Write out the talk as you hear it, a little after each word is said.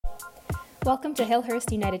Welcome to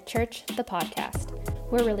Hillhurst United Church, the podcast.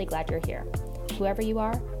 We're really glad you're here. Whoever you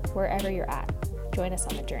are, wherever you're at, join us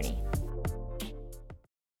on the journey.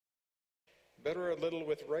 Better a little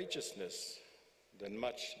with righteousness than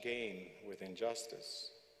much gain with injustice.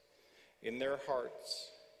 In their hearts,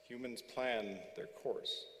 humans plan their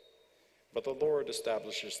course, but the Lord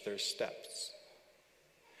establishes their steps.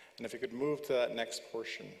 And if you could move to that next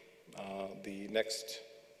portion, the next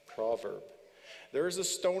proverb. There is a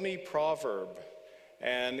stony proverb,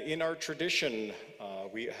 and in our tradition,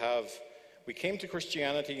 we came to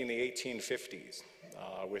Christianity in the 1850s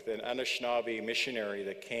with an Anishinaabe missionary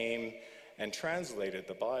that came and translated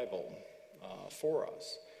the Bible for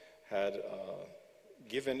us, had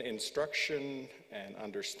given instruction and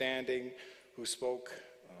understanding, who spoke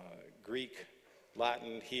Greek,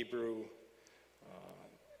 Latin, Hebrew,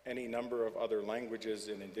 any number of other languages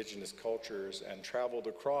in indigenous cultures, and traveled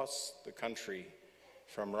across the country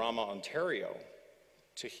from Rama, Ontario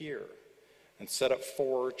to here, and set up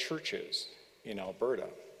 4 churches in Alberta.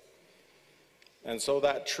 And so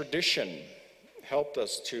that tradition helped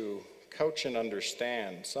us to couch and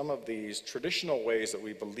understand some of these traditional ways that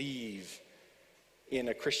we believe in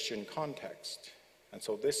a Christian context. And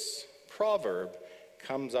so this proverb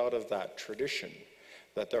comes out of that tradition,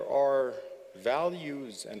 that there are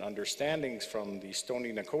values and understandings from the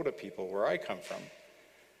Stoney Nakoda people, where I come from,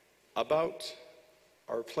 about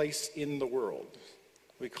our place in the world.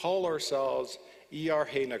 We call ourselves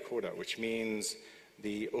Iarhe Nakoda, which means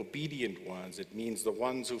the obedient ones. It means the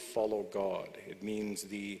ones who follow God. It means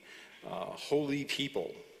the holy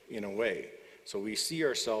people, in a way. So we see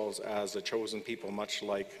ourselves as a chosen people, much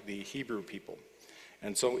like the Hebrew people.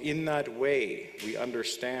 And so in that way, we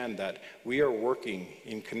understand that we are working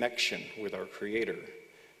in connection with our Creator,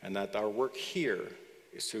 and that our work here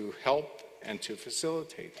is to help and to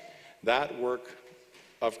facilitate that work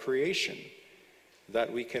of creation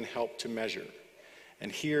that we can help to measure.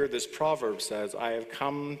 And here this proverb says, "I have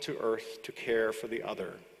come to earth to care for the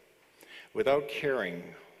other. Without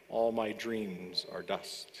caring, all my dreams are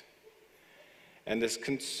dust." And this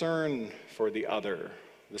concern for the other,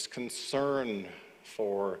 this concern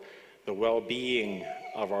for the well-being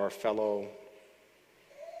of our fellow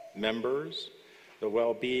members, the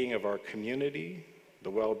well-being of our community,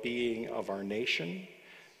 the well-being of our nation,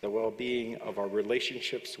 the well-being of our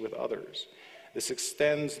relationships with others. This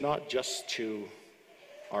extends not just to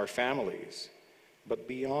our families, but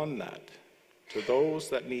beyond that, to those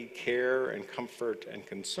that need care and comfort and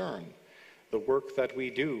concern. The work that we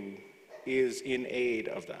do is in aid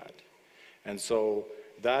of that. And so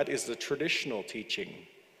that is the traditional teaching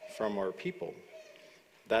from our people.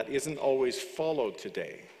 That isn't always followed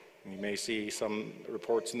today. You may see some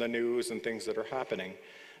reports in the news and things that are happening,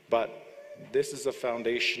 but this is a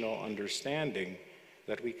foundational understanding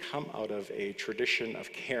that we come out of a tradition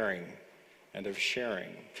of caring and of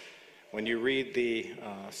sharing. When you read the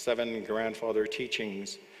 7 grandfather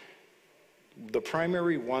teachings, the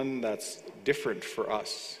primary one that's different for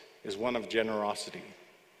us is one of generosity.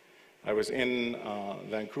 I was in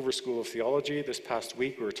Vancouver School of Theology this past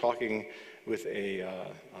week. We were talking with a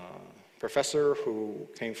professor who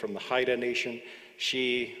came from the Haida Nation.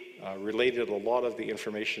 She related a lot of the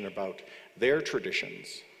information about their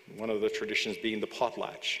traditions, one of the traditions being the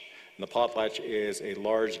potlatch. And the potlatch is a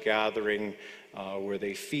large gathering where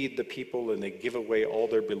they feed the people and they give away all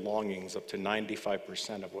their belongings, up to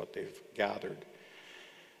 95% of what they've gathered.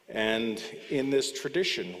 And in this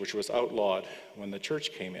tradition, which was outlawed when the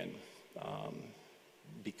church came in,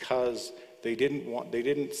 because they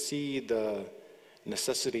didn't see the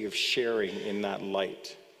necessity of sharing in that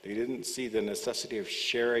light. They didn't see the necessity of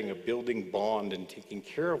sharing, of building bond and taking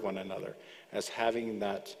care of one another as having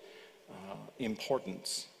that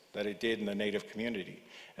importance that it did in the Native community,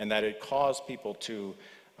 and that it caused people to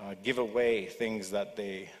give away things that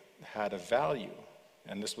they had of value.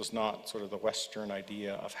 And this was not sort of the Western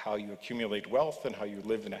idea of how you accumulate wealth and how you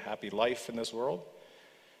live in a happy life in this world.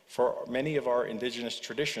 For many of our indigenous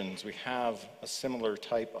traditions, we have a similar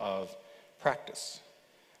type of practice.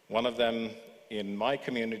 One of them in my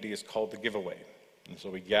community is called the giveaway. And so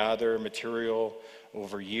we gather material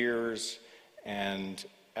over years, and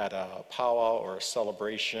at a powwow or a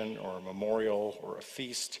celebration or a memorial or a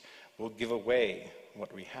feast, we'll give away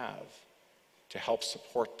what we have to help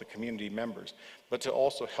support the community members, but to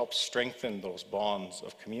also help strengthen those bonds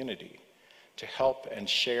of community, to help and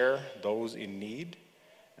share those in need,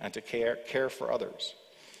 and to care for others.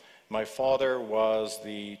 My father was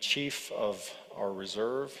the chief of our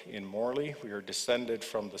reserve in Morley. We are descended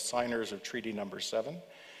from the signers of Treaty Number 7.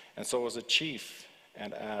 And so as a chief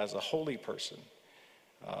and as a holy person,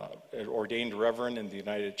 an ordained reverend in the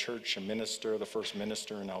United Church, a minister, the first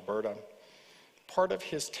minister in Alberta. Part of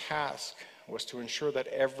his task was to ensure that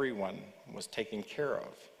everyone was taken care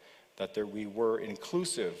of, that we were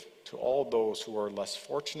inclusive to all those who are less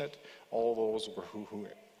fortunate, all those who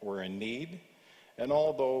were in need, and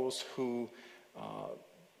all those who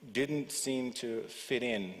didn't seem to fit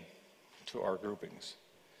in to our groupings.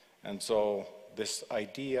 And so this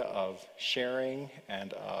idea of sharing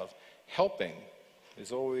and of helping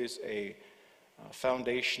is always a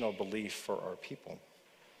foundational belief for our people.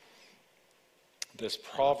 This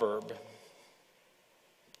proverb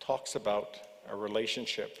talks about a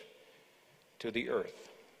relationship to the earth,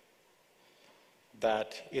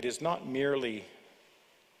 that it is not merely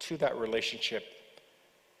to that relationship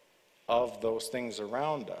of those things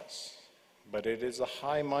around us, but it is a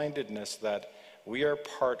high-mindedness that we are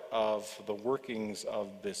part of the workings of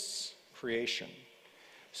this creation.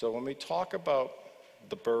 So when we talk about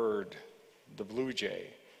the bird, the blue jay,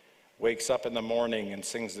 wakes up in the morning and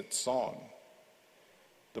sings its song,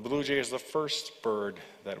 the blue jay is the first bird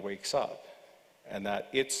that wakes up, and that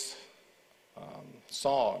its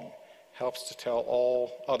song helps to tell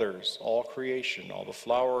all others, all creation, all the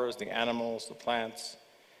flowers, the animals, the plants,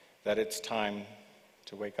 that it's time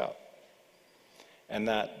to wake up. And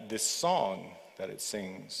that this song that it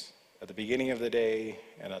sings at the beginning of the day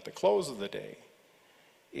and at the close of the day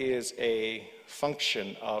is a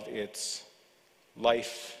function of its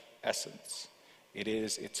life essence. It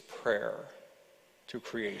is its prayer to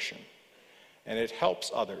creation. And it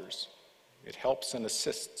helps others. It helps and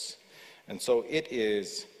assists. And so it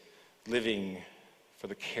is living for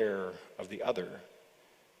the care of the other,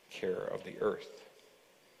 care of the earth.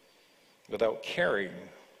 Without caring,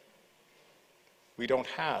 we don't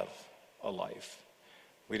have a life.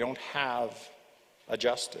 We don't have a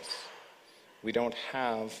justice. We don't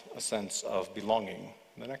have a sense of belonging.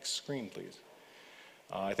 The next screen, please.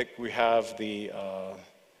 I think we have the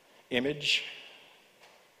image,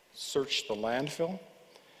 Search the Landfill,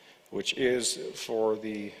 which is for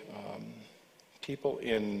the people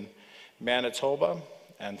in Manitoba,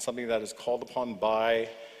 and something that is called upon by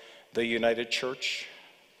the United Church,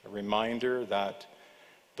 a reminder that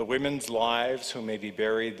the women's lives who may be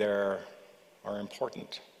buried there are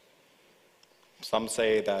important. Some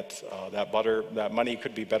say that that money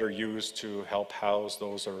could be better used to help house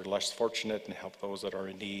those who are less fortunate and help those that are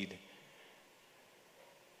in need.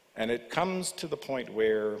 And it comes to the point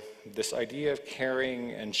where this idea of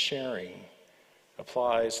caring and sharing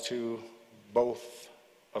applies to both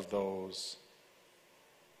of those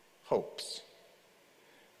hopes.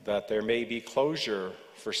 That there may be closure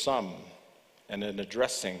for some and an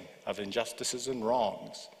addressing of injustices and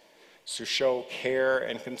wrongs, to show care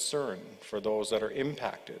and concern for those that are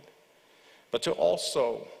impacted, but to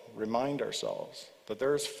also remind ourselves that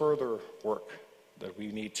there is further work that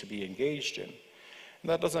we need to be engaged in. And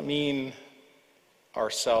that doesn't mean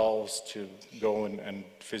ourselves to go and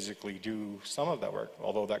physically do some of that work,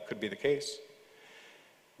 although that could be the case.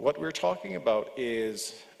 What we're talking about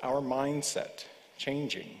is our mindset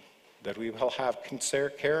changing, that we will have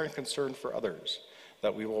care and concern for others,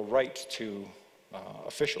 that we will write to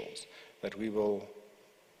officials, that we will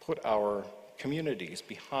put our communities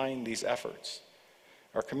behind these efforts,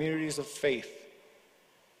 our communities of faith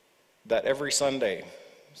that every Sunday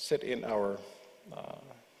sit in our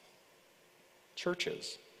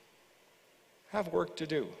churches have work to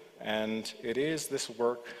do. And it is this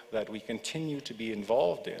work that we continue to be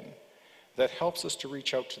involved in that helps us to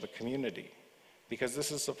reach out to the community, because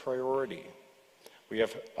this is a priority. We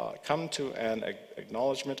have come to an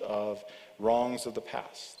acknowledgement of wrongs of the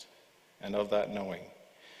past and of that knowing.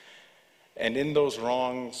 And in those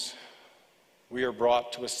wrongs, we are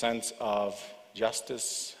brought to a sense of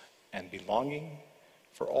justice and belonging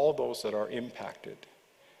for all those that are impacted.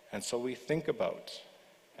 And so we think about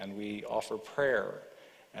and we offer prayer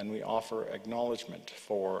and we offer acknowledgement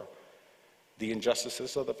for the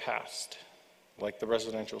injustices of the past, like the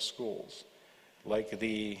residential schools, like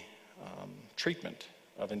the treatment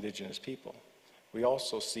of Indigenous people. We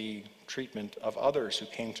also see treatment of others who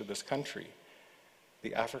came to this country,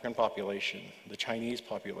 the African population, the Chinese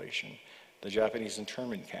population, the Japanese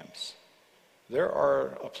internment camps. There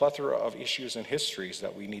are a plethora of issues and histories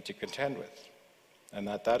that we need to contend with, and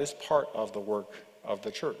that is part of the work of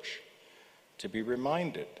the church, to be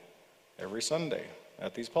reminded every Sunday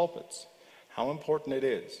at these pulpits how important it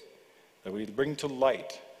is that we bring to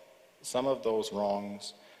light some of those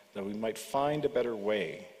wrongs, that we might find a better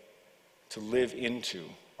way to live into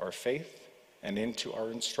our faith and into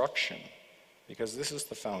our instruction, because this is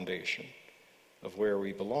the foundation of where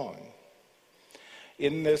we belong.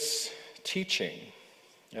 In this teaching,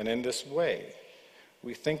 And in this way,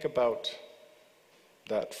 we think about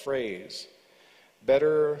that phrase,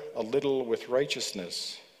 better a little with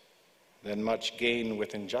righteousness than much gain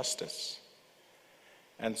with injustice.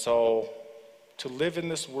 And so, to live in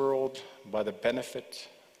this world by the benefit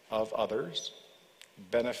of others,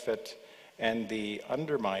 benefit and the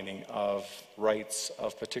undermining of rights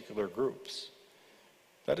of particular groups,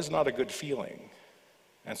 that is not a good feeling.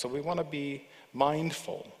 And so we want to be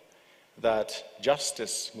mindful that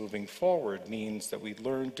justice moving forward means that we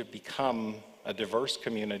learn to become a diverse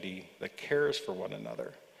community that cares for one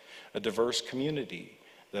another, a diverse community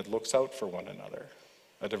that looks out for one another,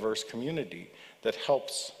 a diverse community that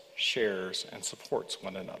helps, shares, and supports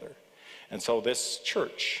one another. And so this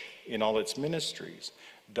church, in all its ministries,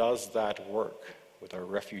 does that work with our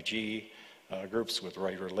refugee groups, with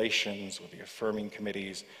right relations, with the affirming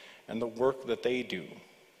committees, and the work that they do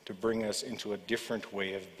to bring us into a different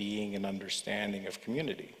way of being and understanding of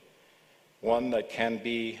community. One that can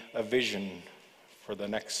be a vision for the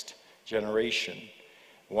next generation,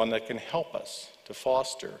 one that can help us to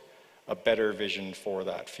foster a better vision for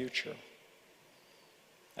that future.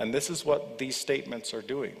 And this is what these statements are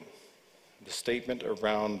doing. The statement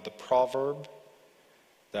around the proverb,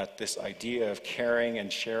 that this idea of caring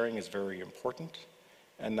and sharing is very important,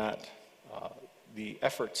 and that the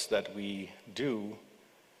efforts that we do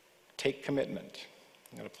take commitment.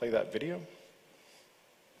 I'm going to play that video.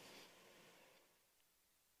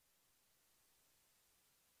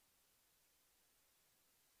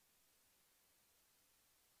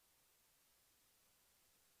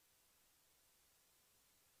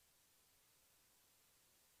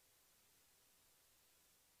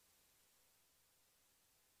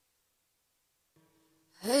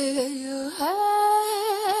 Hey, you,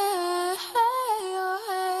 hey, hey, you,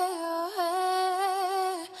 hey, you,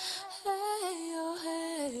 hey, hey, you,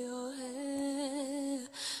 hey, you, hey,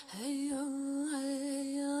 hey, you, hey,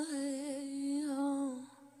 you, hey, you,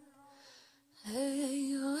 hey,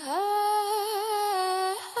 you,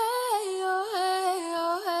 hey, hey, you, hey, you,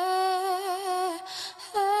 hey,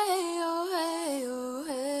 hey, you, hey, you,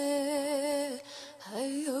 hey, hey,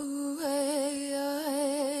 you, hey, you,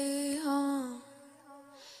 hey, you.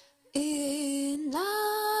 Ina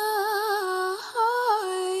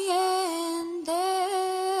hoyende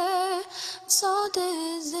so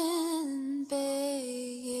desin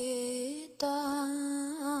beitas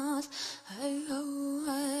ayo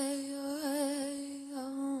ayo ayo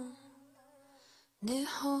ne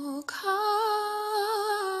hoka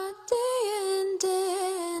diende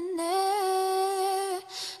ne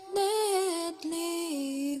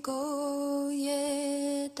nedli go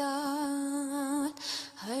yedat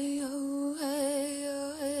ayo ayo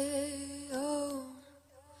ayo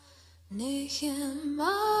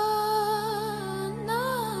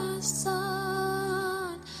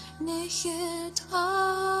nehemanasan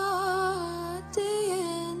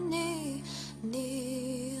nehetadieni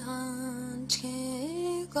nihanchego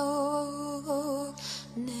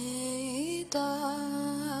neida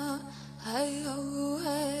ayo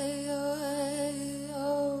ayo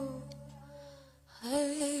ayo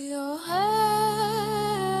hey yo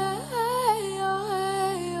hey hey yo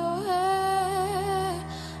hey yo hey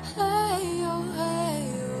hey yo hey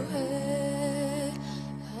yo hey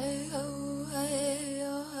hey yo hey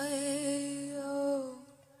yo hey yo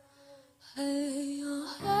hey yo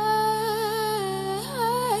hey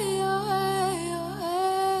hey yo hey yo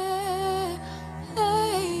hey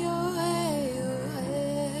hey yo hey yo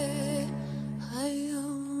hey hey yo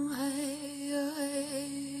hey yo hey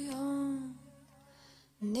yo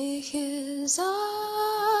Nihilza,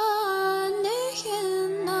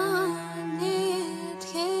 nihilna,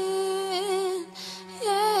 nithin,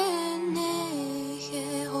 ye nihe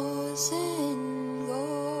hosingo,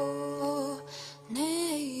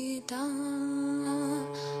 neida,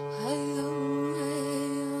 ayo,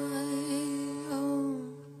 ayo, ayo,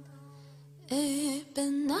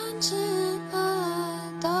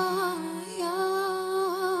 ebenachipadaya,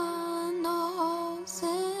 no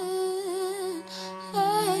sin.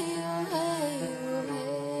 Hey yo hey yo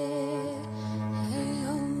hey hey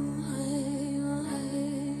yo hey yo hey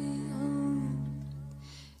yo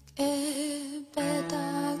ebeda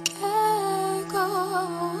kego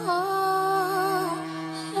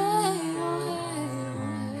hey yo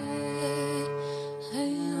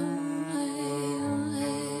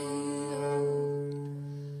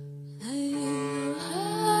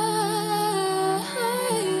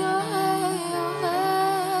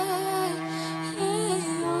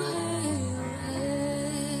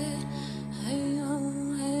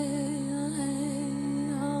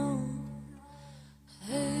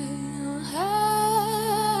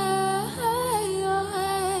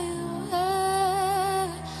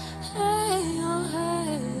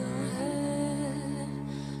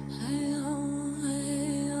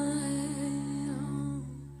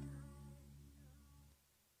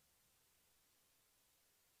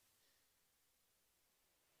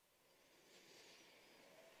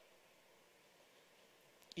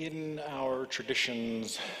In our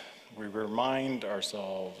traditions, we remind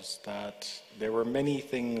ourselves that there were many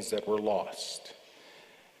things that were lost,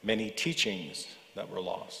 many teachings that were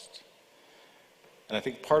lost. And I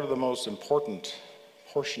think part of the most important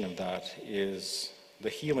portion of that is the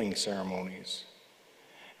healing ceremonies.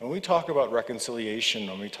 And when we talk about reconciliation,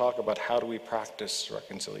 when we talk about how do we practice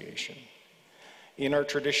reconciliation, in our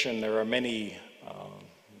tradition there are many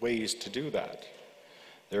ways to do that.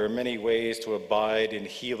 There are many ways to abide in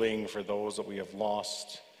healing for those that we have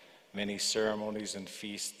lost, many ceremonies and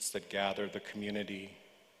feasts that gather the community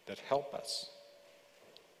that help us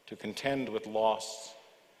to contend with loss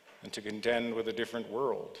and to contend with a different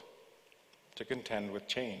world, to contend with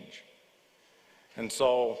change. And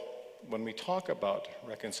so when we talk about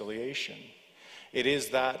reconciliation, it is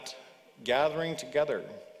that gathering together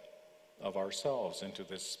of ourselves into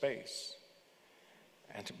this space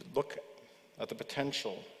and to look at the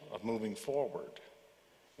potential of moving forward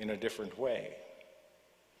in a different way.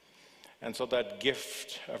 And so that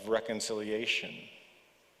gift of reconciliation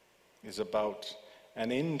is about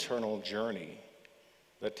an internal journey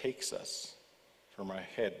that takes us from our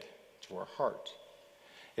head to our heart.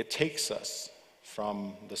 It takes us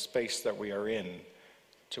from the space that we are in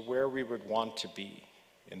to where we would want to be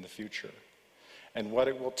in the future, and what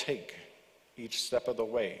it will take each step of the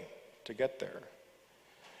way to get there.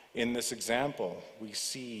 In this example, we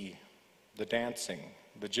see the dancing,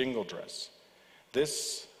 the jingle dress.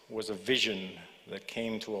 This was a vision that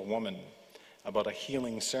came to a woman about a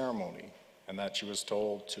healing ceremony, and that she was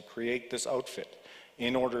told to create this outfit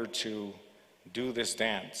in order to do this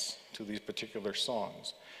dance to these particular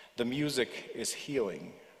songs. The music is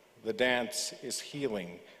healing, the dance is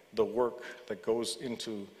healing, the work that goes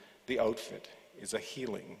into the outfit is a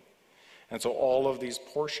healing. And so all of these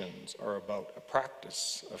portions are about a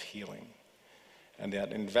practice of healing and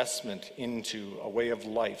that investment into a way of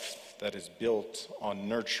life that is built on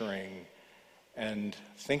nurturing and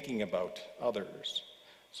thinking about others.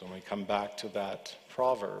 So when we come back to that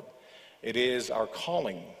proverb, it is our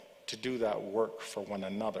calling to do that work for one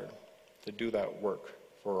another, to do that work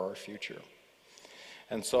for our future.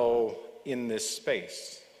 And so in this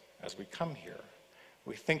space, as we come here,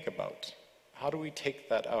 we think about how do we take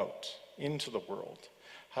that out into the world?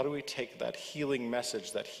 How do we take that healing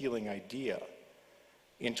message, that healing idea,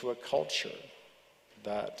 into a culture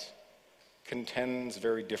that contends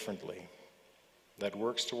very differently, that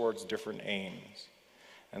works towards different aims?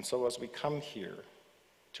 And so as we come here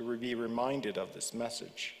to be reminded of this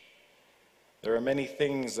message, there are many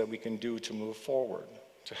things that we can do to move forward,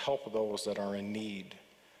 to help those that are in need,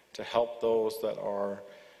 to help those that are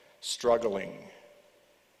struggling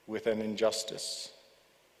with an injustice,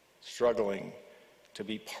 struggling to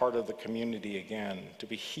be part of the community again, to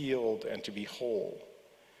be healed and to be whole.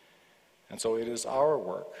 And so it is our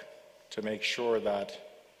work to make sure that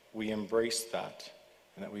we embrace that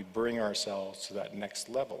and that we bring ourselves to that next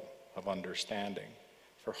level of understanding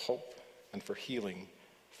for hope and for healing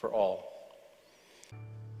for all.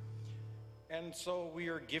 And so we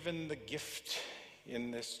are given the gift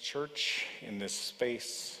in this church, in this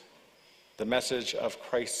space, the message of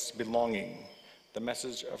Christ's belonging, the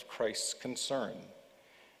message of Christ's concern,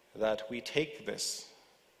 that we take this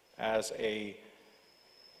as a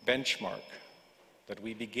benchmark, that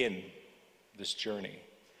we begin this journey,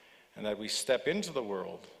 and that we step into the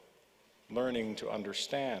world learning to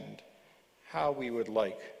understand how we would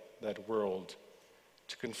like that world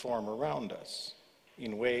to conform around us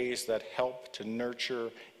in ways that help to nurture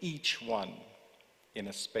each one in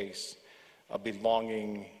a space of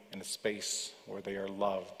belonging, in a space where they are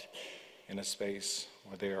loved, in a space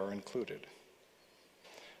where they are included.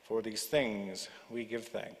 For these things we give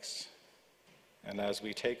thanks. And as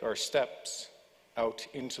we take our steps out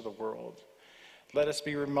into the world, let us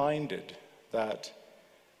be reminded that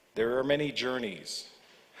there are many journeys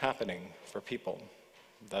happening for people,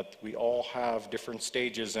 that we all have different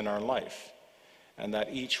stages in our life, and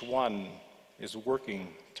that each one is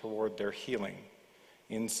working toward their healing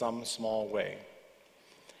in some small way.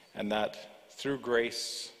 And that through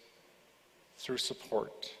grace, through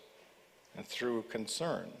support, and through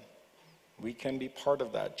concern, we can be part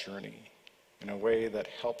of that journey in a way that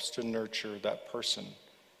helps to nurture that person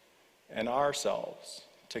and ourselves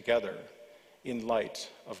together in light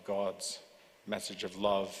of God's message of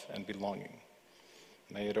love and belonging.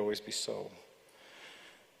 May it always be so.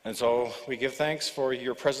 And so we give thanks for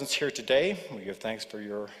your presence here today. We give thanks for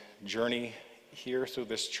your journey here through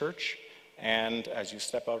this church. And as you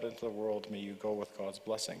step out into the world, may you go with God's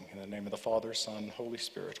blessing. In the name of the Father, Son, Holy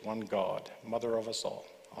Spirit, one God, Mother of us all.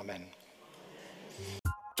 Amen.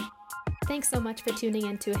 Thanks so much for tuning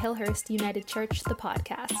in to Hillhurst United Church, the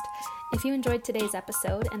podcast. If you enjoyed today's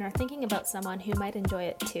episode and are thinking about someone who might enjoy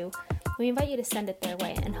it too, we invite you to send it their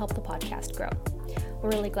way and help the podcast grow.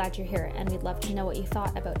 We're really glad you're here, and we'd love to know what you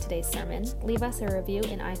thought about today's sermon. Leave us a review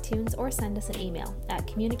in iTunes or send us an email at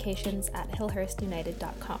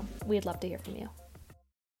communications@hillhurstunited.com. We'd love to hear from you.